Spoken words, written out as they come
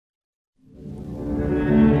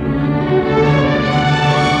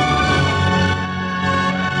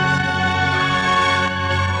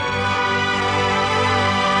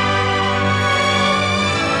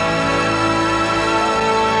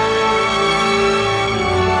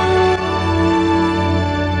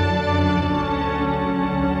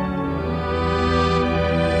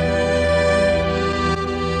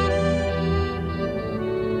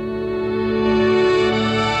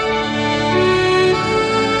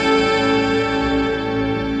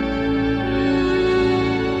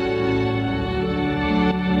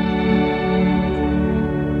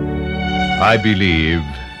I believe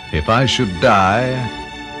if I should die,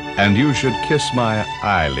 and you should kiss my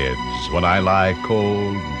eyelids when I lie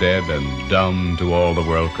cold, dead, and dumb to all the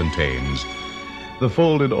world contains, the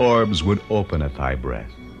folded orbs would open at thy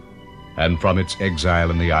breath, and from its exile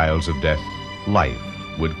in the isles of death,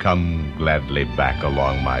 life would come gladly back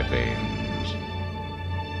along my veins.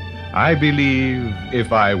 I believe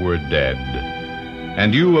if I were dead,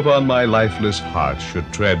 and you upon my lifeless heart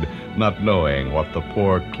should tread, not knowing what the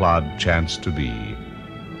poor clod chanced to be,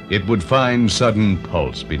 it would find sudden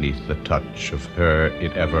pulse beneath the touch of her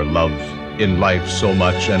it ever loved in life so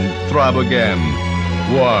much, and throb again,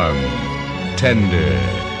 warm, tender,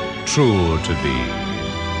 true to thee.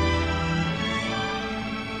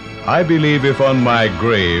 I believe if on my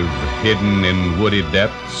grave, hidden in woody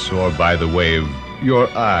depths or by the wave, your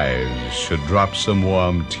eyes should drop some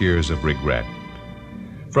warm tears of regret,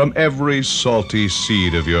 from every salty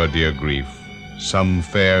seed of your dear grief, some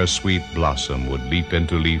fair sweet blossom would leap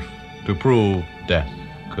into leaf to prove death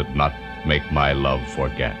could not make my love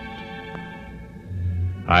forget.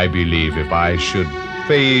 I believe if I should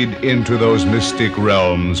fade into those mystic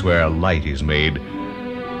realms where light is made,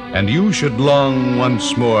 and you should long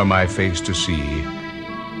once more my face to see,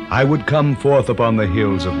 I would come forth upon the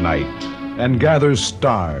hills of night and gather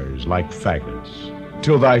stars like faggots,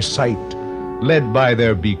 till thy sight, led by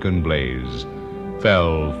their beacon blaze,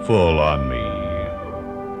 fell full on me.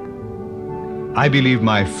 I believe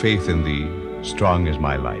my faith in thee, strong as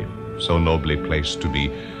my life, so nobly placed to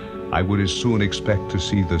be, I would as soon expect to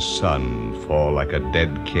see the sun fall like a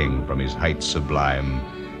dead king from his heights sublime,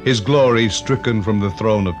 his glory stricken from the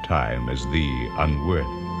throne of time, as thee, unworth,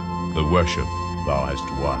 the worship thou hast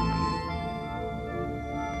won.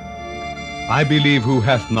 I believe who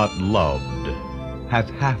hath not loved hath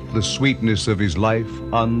half the sweetness of his life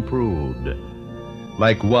unproved,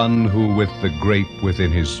 like one who with the grape within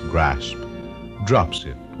his grasp drops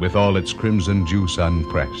it with all its crimson juice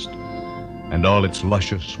unpressed, and all its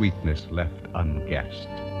luscious sweetness left unguessed,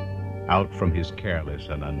 out from his careless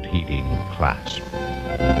and unheeding clasp.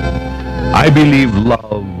 I believe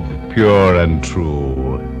love, pure and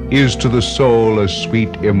true, is to the soul a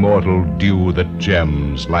sweet immortal dew that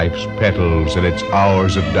gems life's petals in its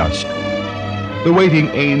hours of dusk. The waiting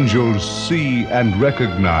angels see and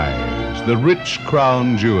recognize the rich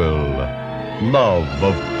crown jewel, love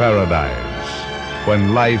of paradise,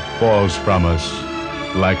 when life falls from us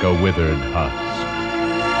like a withered husk.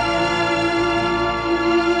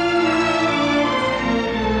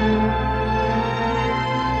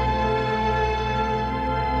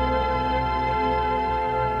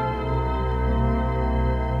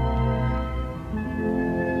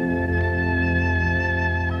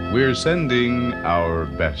 We're sending our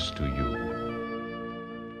best to you.